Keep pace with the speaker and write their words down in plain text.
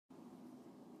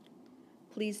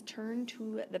please turn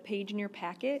to the page in your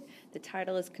packet. The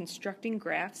title is Constructing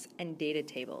Graphs and Data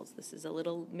Tables. This is a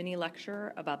little mini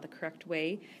lecture about the correct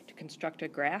way to construct a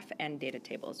graph and data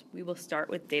tables. We will start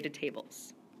with data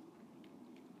tables.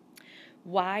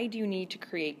 Why do you need to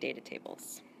create data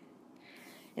tables?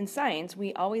 In science,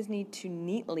 we always need to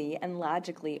neatly and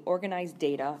logically organize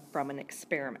data from an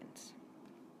experiment.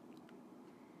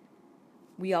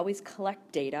 We always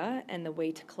collect data, and the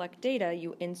way to collect data,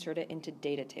 you insert it into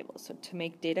data tables. So to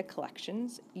make data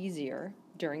collections easier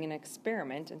during an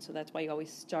experiment, and so that's why you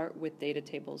always start with data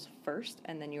tables first,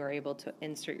 and then you are able to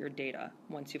insert your data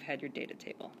once you've had your data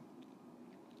table.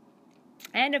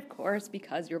 And of course,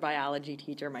 because your biology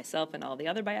teacher, myself, and all the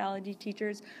other biology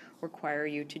teachers require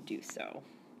you to do so.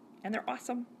 And they're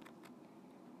awesome.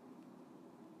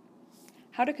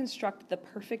 How to construct the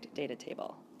perfect data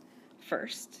table.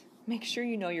 First, make sure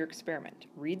you know your experiment.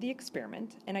 Read the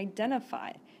experiment and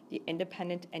identify the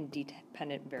independent and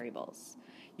dependent variables.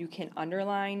 You can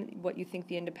underline what you think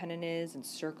the independent is and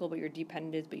circle what your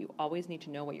dependent is, but you always need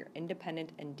to know what your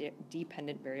independent and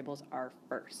dependent variables are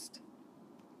first.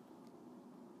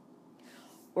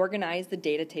 Organize the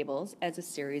data tables as a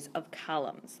series of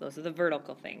columns. Those are the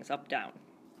vertical things, up, down.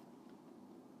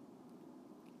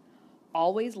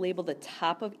 Always label the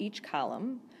top of each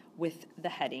column with the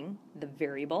heading, the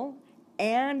variable,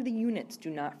 and the units.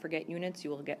 Do not forget units. You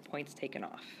will get points taken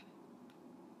off.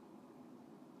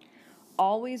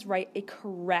 Always write a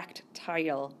correct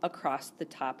title across the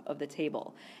top of the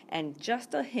table. And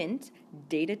just a hint,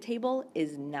 data table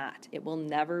is not. It will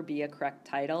never be a correct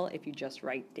title if you just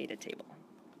write data table.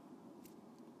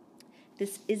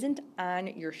 This isn't on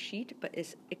your sheet, but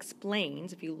it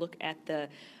explains, if you look at the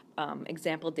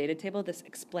example data table, this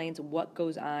explains what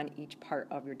goes on each part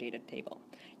of your data table.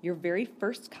 Your very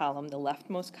first column, the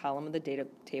leftmost column of the data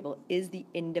table, is the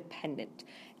independent.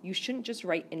 You shouldn't just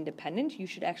write independent, you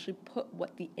should actually put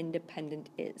what the independent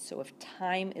is. So if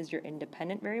time is your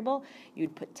independent variable,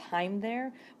 you'd put time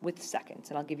there with seconds,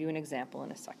 and I'll give you an example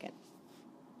in a second.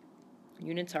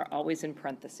 Units are always in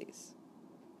parentheses.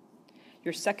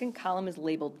 Your second column is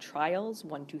labeled trials,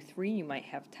 1, 2, 3. You might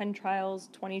have 10 trials,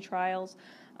 20 trials,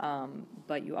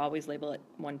 but you always label it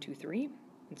 1, 2, 3,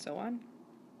 and so on.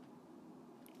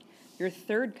 Your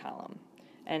third column,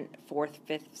 and fourth,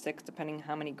 fifth, sixth, depending on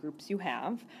how many groups you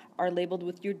have, are labeled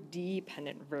with your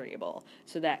dependent variable.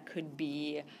 So that could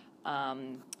be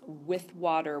with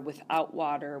water, without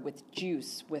water, with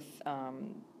juice, with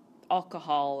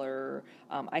alcohol or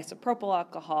isopropyl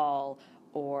alcohol,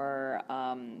 or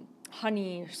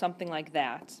honey, or something like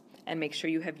that, and make sure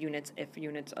you have units if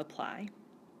units apply.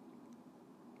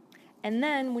 And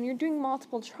then when you're doing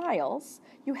multiple trials,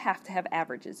 you have to have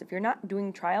averages. If you're not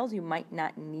doing trials, you might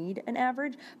not need an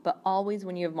average, but always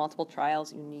when you have multiple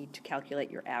trials, you need to calculate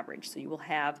your average. So you will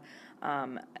have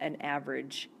an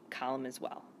average column as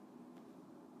well.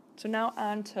 So now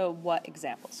on to what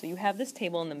example. So you have this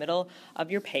table in the middle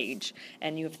of your page,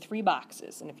 and you have 3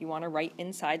 boxes. And if you want to write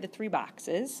inside the 3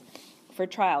 boxes, for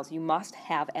trials, you must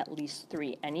have at least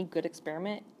 3. Any good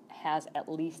experiment has at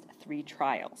least 3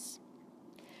 trials.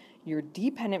 Your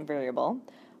dependent variable,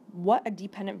 what a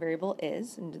dependent variable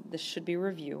is, and this should be a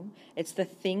review, it's the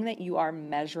thing that you are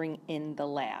measuring in the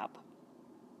lab.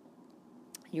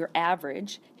 Your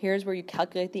average, here's where you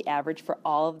calculate the average for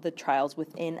all of the trials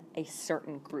within a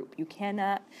certain group. You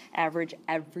cannot average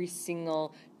every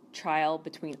single trial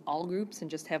between all groups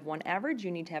and just have one average.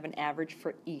 You need to have an average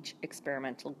for each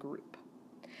experimental group.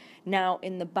 Now,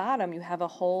 in the bottom, you have a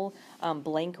whole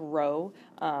blank row,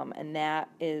 and that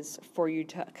is for you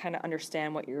to kind of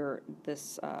understand what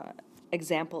this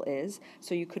example is.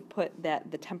 So you could put that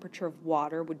the temperature of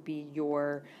water would be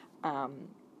your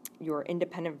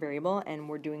independent variable, and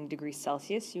we're doing degrees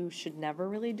Celsius. You should never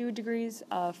really do degrees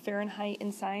Fahrenheit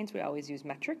in science. We always use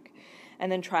metric.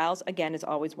 And then trials, again, is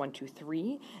always 1, 2,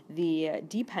 3. The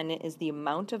dependent is the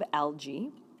amount of algae,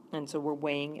 and so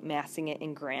we're massing it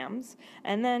in grams.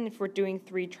 And then if we're doing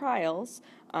 3 trials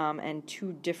and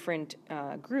 2 different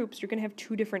groups, you're going to have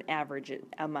 2 different average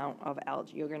amount of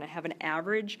algae. You're going to have an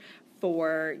average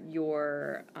for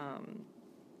your,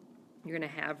 you're going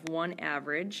to have one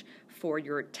average for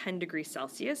your 10 degrees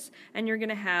Celsius, and you're going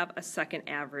to have a second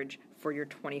average for your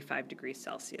 25 degrees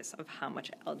Celsius of how much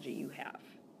algae you have.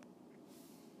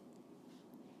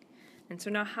 And so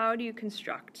now how do you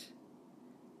construct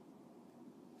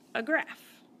a graph?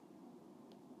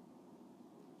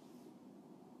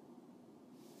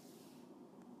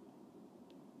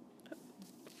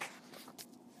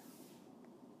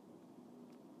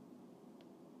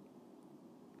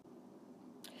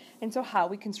 And so how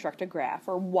we construct a graph,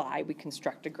 or why we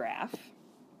construct a graph.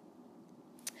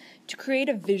 to create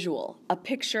a visual, a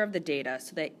picture of the data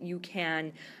so that you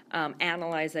can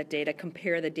analyze that data,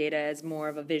 compare the data as more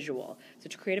of a visual. So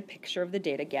to create a picture of the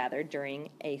data gathered during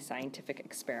a scientific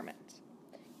experiment.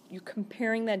 You're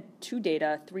comparing the two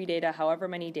data, three data, however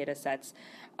many data sets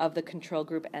of the control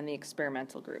group and the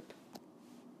experimental group.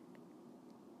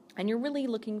 And you're really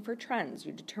looking for trends.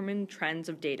 You determine trends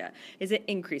of data. Is it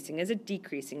increasing? Is it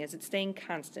decreasing? Is it staying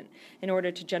constant? In order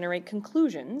to generate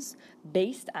conclusions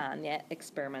based on that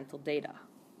experimental data.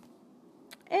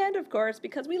 And of course,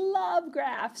 because we love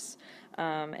graphs,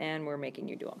 and we're making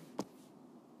you do them.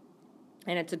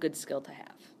 And it's a good skill to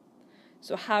have.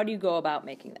 So how do you go about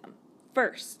making them?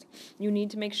 First, you need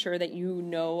to make sure that you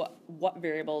know what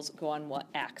variables go on what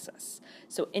axis.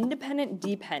 So independent,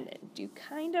 dependent. Do you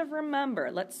kind of remember?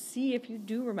 Let's see if you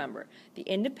do remember. The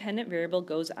independent variable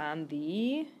goes on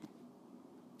the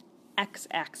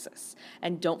x-axis.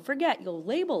 And don't forget, you'll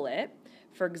label it.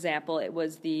 For example, it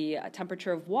was the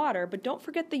temperature of water, but don't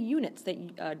forget the units,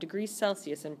 that degrees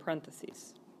Celsius in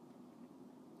parentheses.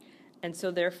 And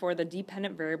so therefore, the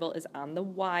dependent variable is on the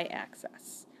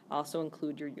y-axis. Also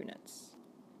include your units.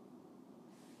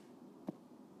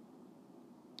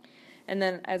 And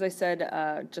then, as I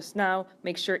said just now,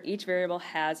 make sure each variable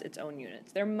has its own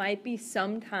units. There might be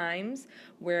some times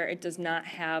where it does not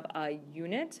have a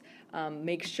unit.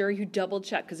 Make sure you double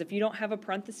check, because if you don't have a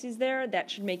parentheses there,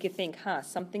 that should make you think,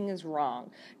 something is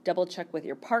wrong. Double check with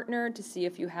your partner to see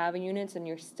if you have a unit, and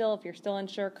if you're still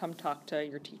unsure, come talk to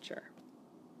your teacher.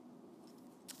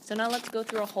 So now let's go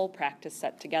through a whole practice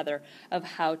set together of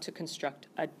how to construct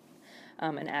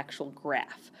an actual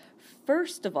graph.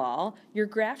 First of all, your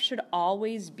graph should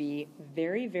always be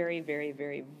very, very, very,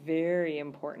 very, very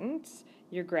important.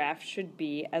 Your graph should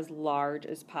be as large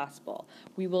as possible.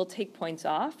 We will take points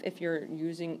off if you're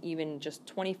using even just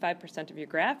 25% of your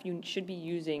graph. You should be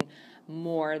using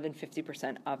more than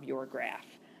 50% of your graph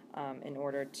in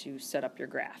order to set up your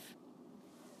graph.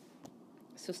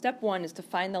 So step one is to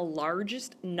find the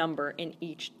largest number in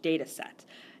each data set.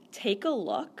 Take a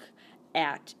look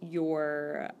at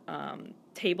your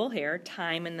table here,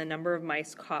 time and the number of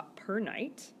mice caught per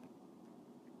night.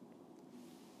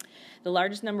 The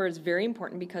largest number is very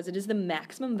important because it is the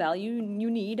maximum value you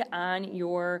need on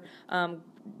your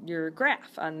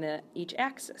graph on each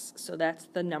axis. So that's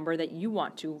the number that you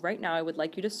want to. Right now I would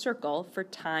like you to circle for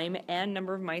time and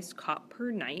number of mice caught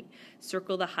per night.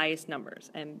 Circle the highest numbers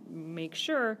and make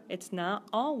sure it's not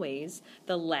always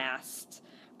the last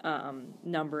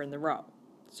number in the row.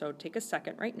 So take a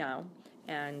second right now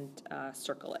and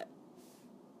circle it.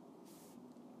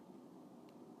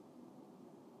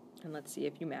 And let's see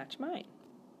if you match mine.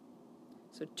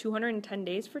 So 210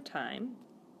 days for time,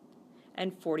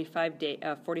 and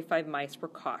 45 mice were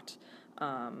caught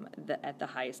at the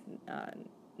highest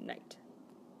night.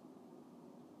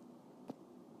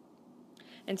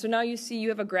 And so now you see you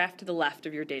have a graph to the left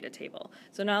of your data table.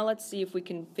 So now let's see if we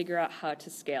can figure out how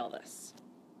to scale this.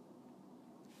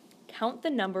 Count the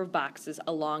number of boxes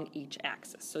along each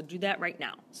axis. So do that right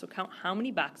now. So count how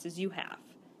many boxes you have.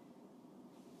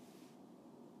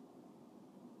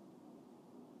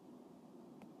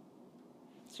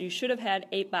 So you should have had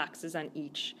 8 boxes on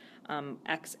each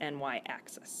x and y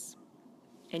axis.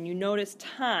 And you notice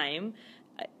time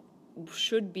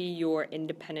should be your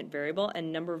independent variable,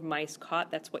 and number of mice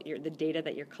caught, that's what the data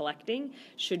that you're collecting,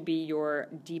 should be your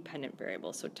dependent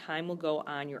variable. So time will go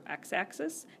on your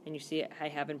x-axis, and you see I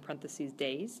have in parentheses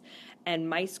days, and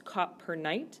mice caught per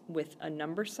night with a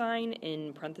number sign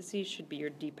in parentheses should be your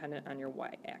dependent on your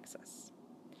y-axis.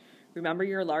 Remember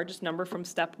your largest number from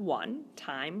step 1,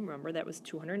 time, remember that was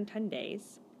 210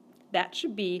 days. That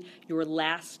should be your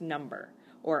last number,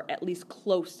 or at least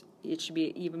close. It should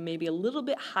be even maybe a little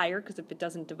bit higher, because if it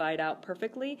doesn't divide out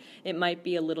perfectly, it might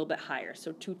be a little bit higher.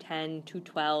 So 210,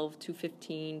 212,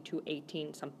 215,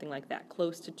 218, something like that.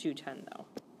 Close to 210 though.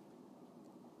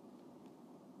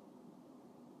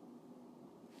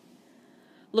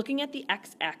 Looking at the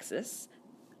x-axis,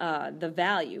 the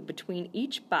value between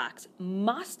each box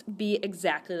must be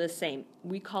exactly the same.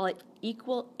 We call it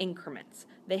equal increments.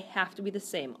 They have to be the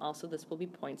same. Also, this will be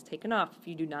points taken off if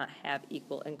you do not have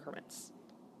equal increments.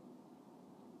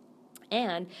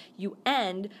 And you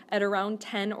end at around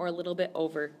 10 or a little bit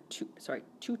over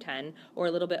 210 or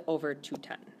a little bit over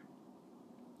 210.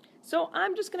 So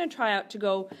I'm just going to try out to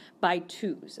go by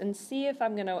twos and see if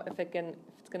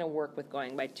it's gonna work with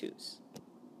going by twos.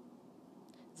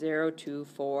 0, 2,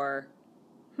 4.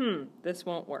 This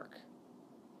won't work.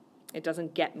 It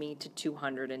doesn't get me to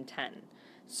 210.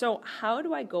 So how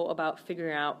do I go about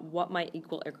figuring out what my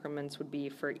equal increments would be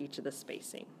for each of the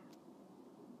spacing?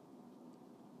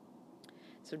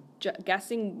 So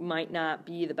guessing might not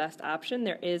be the best option.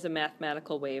 There is a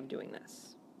mathematical way of doing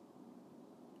this.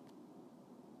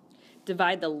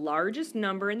 Divide the largest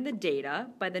number in the data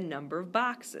by the number of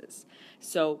boxes.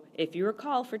 So if you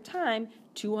recall for time,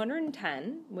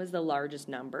 210 was the largest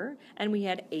number, and we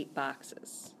had 8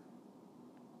 boxes.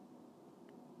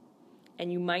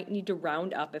 And you might need to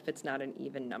round up if it's not an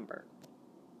even number.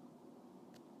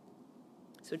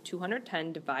 So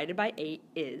 210 divided by 8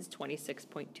 is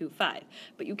 26.25.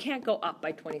 But you can't go up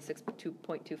by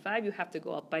 26.25. You have to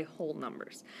go up by whole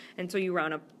numbers. And so you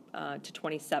round up to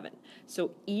 27.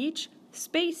 So each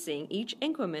spacing, each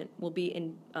increment will be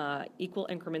in equal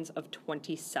increments of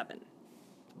 27.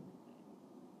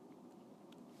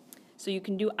 So you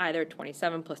can do either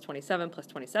 27 plus 27 plus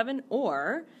 27,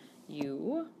 or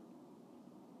you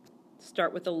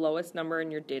start with the lowest number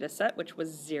in your data set, which was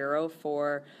 0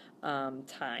 for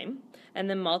time, and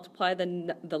then multiply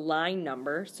the line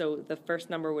number. So the first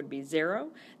number would be 0.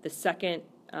 The second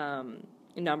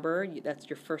number, that's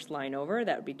your first line over,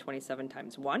 that would be 27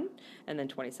 times 1, and then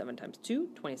 27 times 2,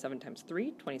 27 times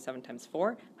 3, 27 times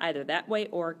 4, either that way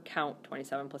or count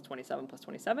 27 plus 27 plus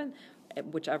 27,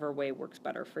 whichever way works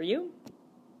better for you.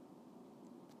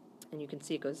 And you can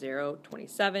see it goes 0,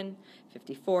 27,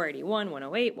 54, 81,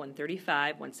 108,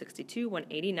 135, 162,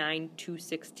 189,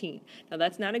 216. Now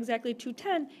that's not exactly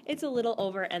 210, it's a little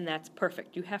over, and that's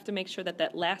perfect. You have to make sure that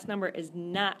that last number is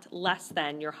not less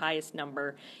than your highest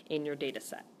number in your data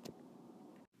set.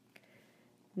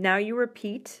 Now you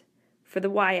repeat for the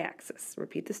y-axis.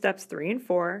 Repeat the steps 3 and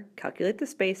 4, calculate the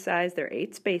space size, there are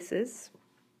 8 spaces.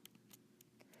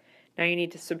 Now you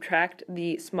need to subtract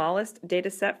the smallest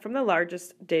data set from the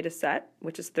largest data set,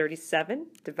 which is 37,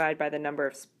 divide by the number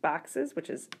of boxes, which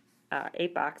is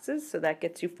 8 boxes, so that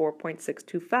gets you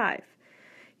 4.625.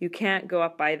 You can't go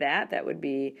up by that. That would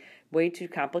be way too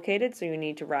complicated, so you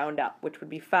need to round up, which would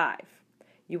be 5.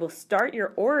 You will start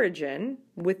your origin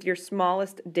with your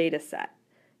smallest data set.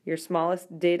 Your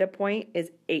smallest data point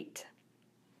is 8.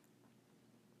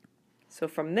 So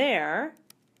from there,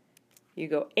 you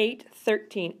go 8,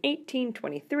 13, 18,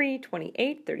 23,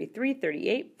 28, 33,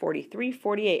 38, 43,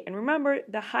 48. And remember,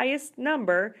 the highest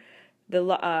number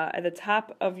at the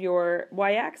top of your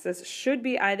y-axis should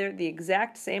be either the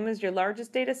exact same as your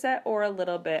largest data set or a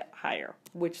little bit higher,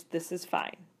 which this is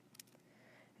fine.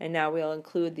 And now we'll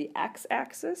include the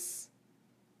x-axis.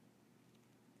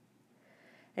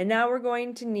 And now we're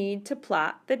going to need to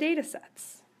plot the data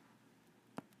sets.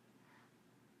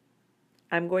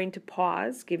 I'm going to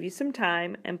pause, give you some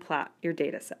time, and plot your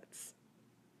data sets.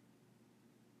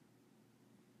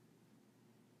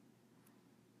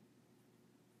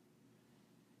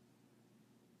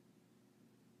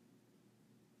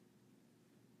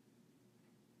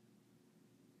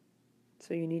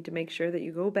 So you need to make sure that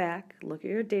you go back, look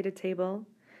at your data table,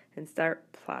 and start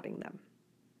plotting them.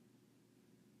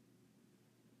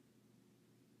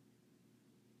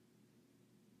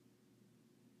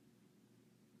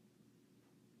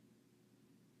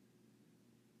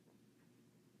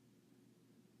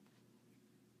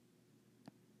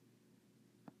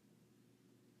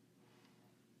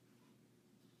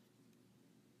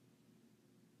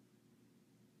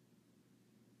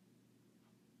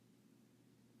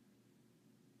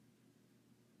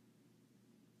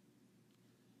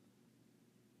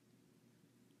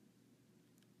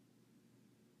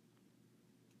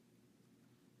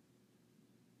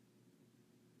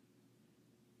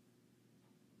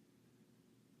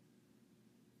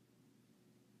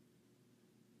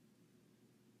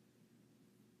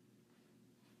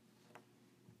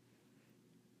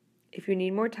 If you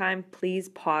need more time, please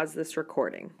pause this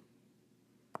recording.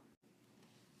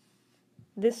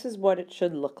 This is what it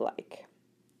should look like.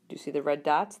 Do you see the red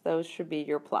dots? Those should be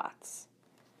your plots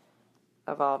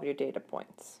of all of your data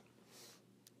points.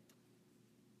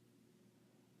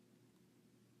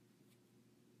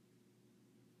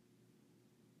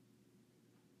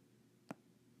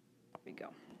 There we go.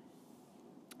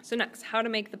 So next, how to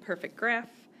make the perfect graph.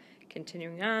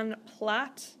 Continuing on,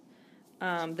 plot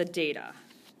the data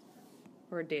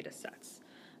or data sets.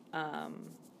 Oh,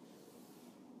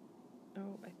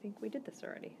 I think we did this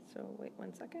already, so wait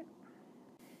 1 second.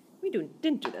 We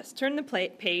didn't do this. Turn the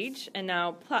page and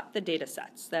now plot the data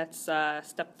sets. That's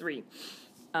step 3.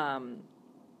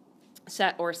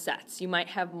 Set or sets. You might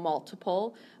have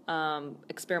multiple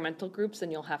experimental groups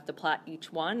and you'll have to plot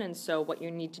each one, and so what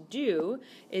you need to do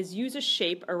is use a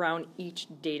shape around each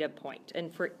data point,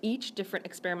 and for each different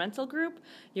experimental group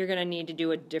you're going to need to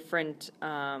do a different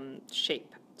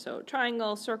shape. So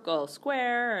triangle, circle,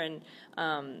 square, and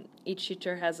each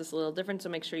teacher has this a little different, so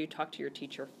make sure you talk to your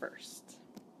teacher first.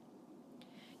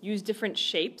 Use different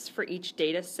shapes for each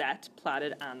data set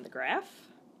plotted on the graph.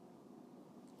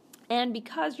 And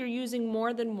because you're using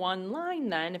more than one line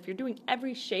then, if you're doing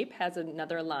every shape has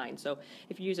another line. So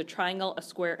if you use a triangle, a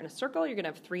square, and a circle, you're going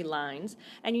to have 3 lines.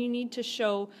 And you need to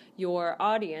show your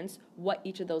audience what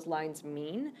each of those lines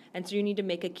mean. And so you need to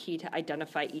make a key to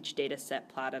identify each data set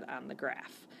plotted on the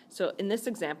graph. So in this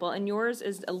example, and yours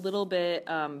is a little bit,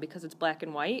 because it's black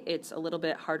and white, it's a little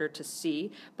bit harder to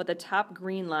see, but the top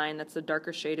green line, that's the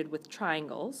darker shaded with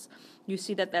triangles, you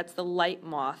see that that's the light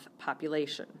moth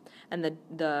population. And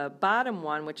the bottom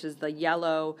one, which is the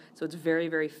yellow, so it's very,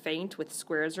 very faint with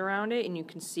squares around it, and you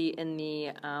can see in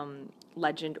the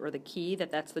legend or the key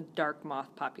that that's the dark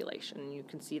moth population. And you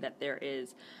can see that there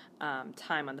is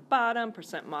time on the bottom,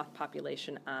 percent moth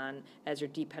population on as your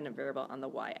dependent variable on the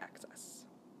y-axis.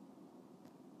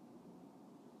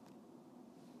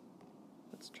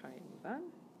 Let's try and move on.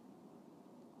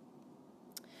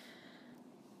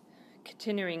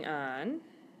 Continuing on.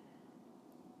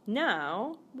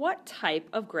 Now, what type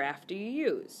of graph do you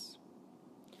use?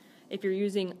 If you're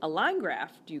using a line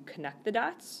graph, do you connect the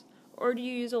dots, or do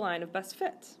you use a line of best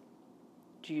fit?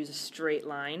 Do you use a straight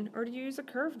line, or do you use a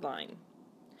curved line?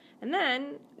 And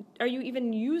then, are you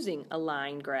even using a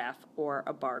line graph or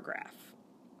a bar graph?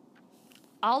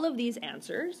 All of these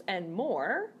answers and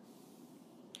more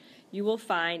you will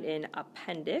find in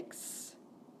Appendix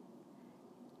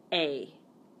A.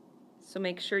 So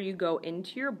make sure you go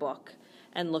into your book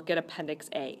and look at Appendix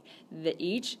A.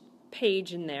 Each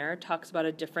page in there talks about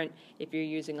a different, if you're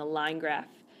using a line graph,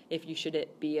 if you should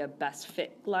it be a best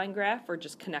fit line graph or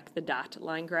just connect the dot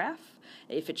line graph,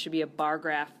 if it should be a bar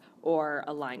graph or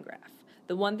a line graph.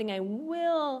 The one thing I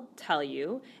will tell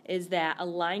you is that a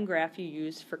line graph you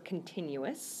use for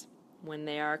continuous, when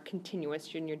they are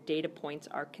continuous and your data points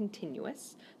are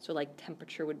continuous, so like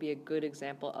temperature would be a good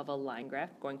example of a line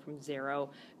graph going from 0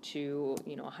 to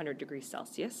 100 degrees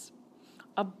Celsius.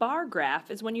 A bar graph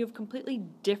is when you have completely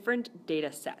different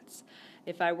data sets.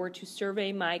 If I were to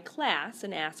survey my class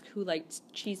and ask who likes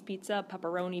cheese pizza,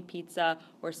 pepperoni pizza,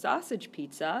 or sausage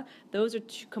pizza, those are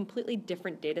 2 completely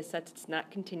different data sets. It's not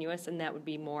continuous, and that would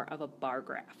be more of a bar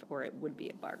graph, or it would be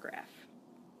a bar graph.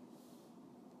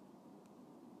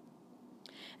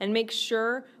 And make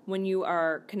sure when you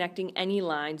are connecting any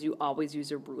lines, you always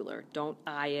use a ruler. Don't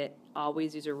eye it.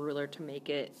 Always use a ruler to make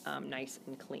it nice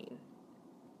and clean.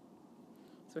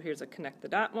 So here's a connect the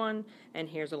dot one, and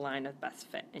here's a line of best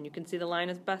fit. And you can see the line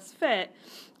of best fit,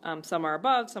 some are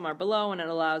above, some are below, and it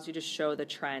allows you to show the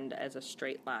trend as a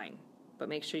straight line. But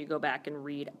make sure you go back and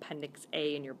read Appendix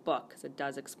A in your book, because it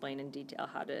does explain in detail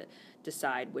how to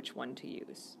decide which one to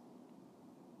use.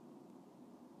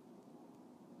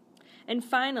 And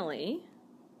finally,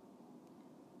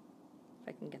 if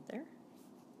I can get there,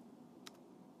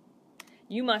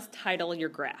 you must title your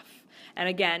graph. And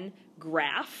again,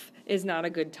 graph is not a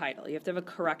good title. You have to have a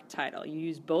correct title. You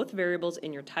use both variables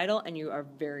in your title, and you are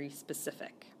very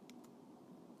specific.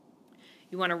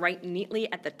 You want to write neatly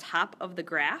at the top of the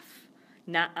graph,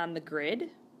 not on the grid.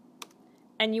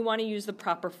 And you want to use the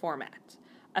proper format.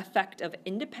 Effect of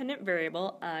independent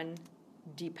variable on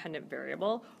dependent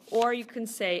variable, or you can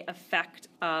say effect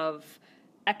of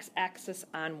x-axis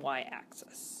on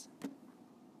y-axis.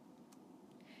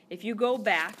 If you go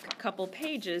back a couple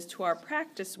pages to our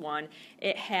practice one,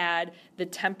 it had the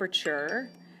temperature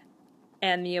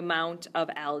and the amount of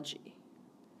algae.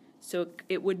 So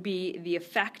it would be the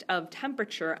effect of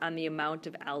temperature on the amount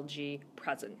of algae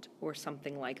present, or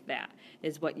something like that,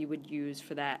 is what you would use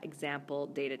for that example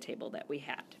data table that we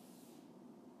had.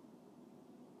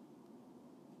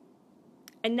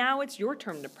 And now it's your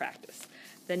turn to practice.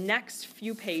 The next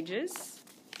few pages,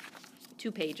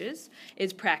 2 pages,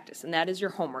 is practice, and that is your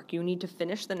homework. You need to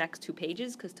finish the next 2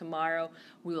 pages because tomorrow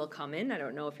we will come in. I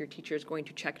don't know if your teacher is going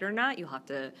to check it or not. You'll have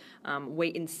to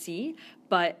wait and see,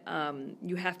 but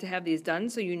you have to have these done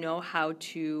so you know how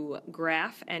to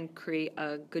graph and create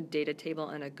a good data table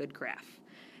and a good graph.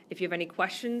 If you have any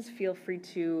questions, feel free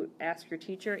to ask your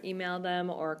teacher, email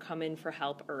them, or come in for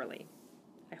help early.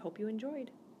 I hope you enjoyed.